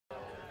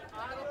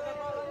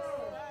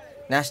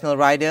National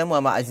rider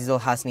Muhammad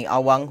Azizulhasni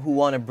Awang, who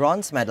won a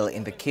bronze medal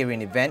in the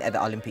keirin event at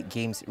the Olympic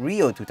Games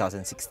Rio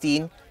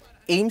 2016,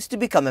 aims to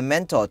become a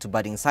mentor to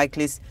budding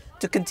cyclists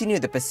to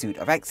continue the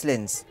pursuit of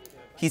excellence.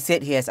 He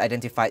said he has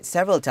identified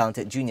several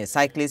talented junior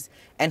cyclists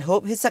and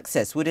hope his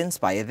success would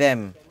inspire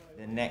them.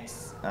 The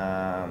next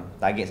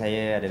target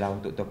saya adalah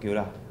untuk Tokyo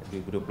lah,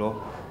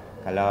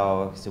 2020.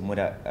 Kalau semua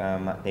dah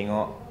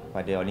tengok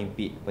pada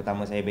Olimpik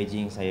pertama saya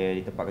Beijing, saya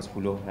di tempat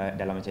ke-10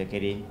 dalam macam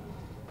keirin.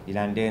 Di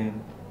London,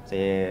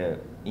 saya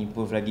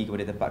improve lagi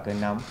kepada tempat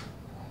ke-6.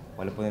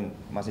 Walaupun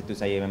masa itu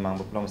saya memang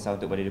berpeluang besar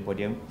untuk berada di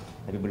podium,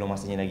 tapi belum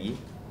masanya lagi.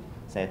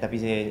 Tapi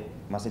saya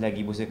masih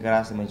lagi berusaha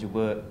keras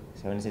mencuba.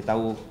 Saya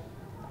tahu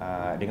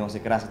dengan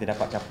usaha keras kita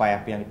dapat capai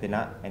apa yang kita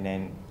nak. And then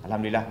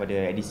alhamdulillah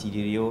pada edisi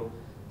di Rio,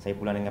 saya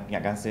pulang dengan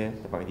pingat gangsa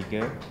tempat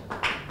ketiga.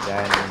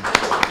 Dan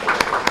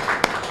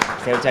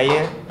saya percaya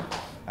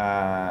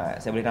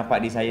saya boleh nampak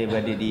diri saya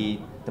berada di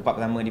tempat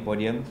pertama di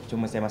podium.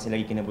 Cuma saya masih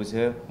lagi kena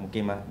berusaha.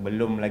 Mungkin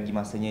belum lagi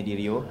masanya di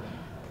Rio.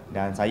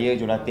 Dan saya,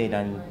 jurulatih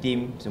dan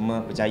tim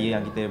semua percaya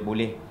yang kita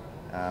boleh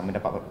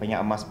mendapat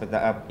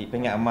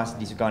pingat emas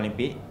di Sukan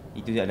Olimpik.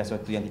 Itu adalah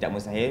sesuatu yang tidak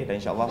mustahil,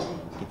 dan insyaAllah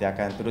kita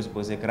akan terus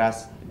berusaha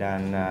keras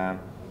dan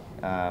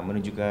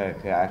menuju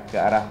ke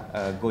arah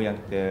goal yang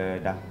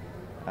kita dah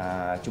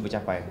cuba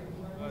capai.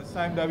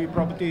 Sime Darby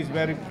Property is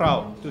very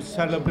proud to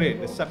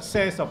celebrate the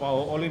success of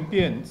our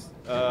Olympians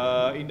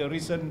in the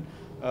recent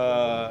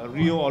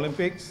Rio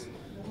Olympics.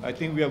 I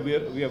think we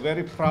are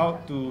very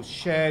proud to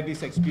share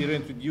this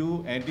experience with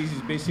you, and this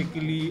is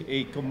basically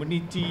a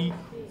community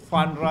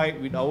fun ride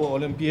with our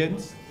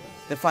Olympians.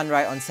 The fun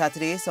ride on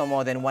Saturday saw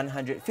more than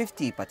 150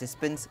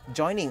 participants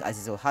joining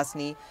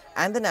Azizulhasni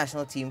and the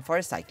national team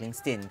for a cycling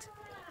stint.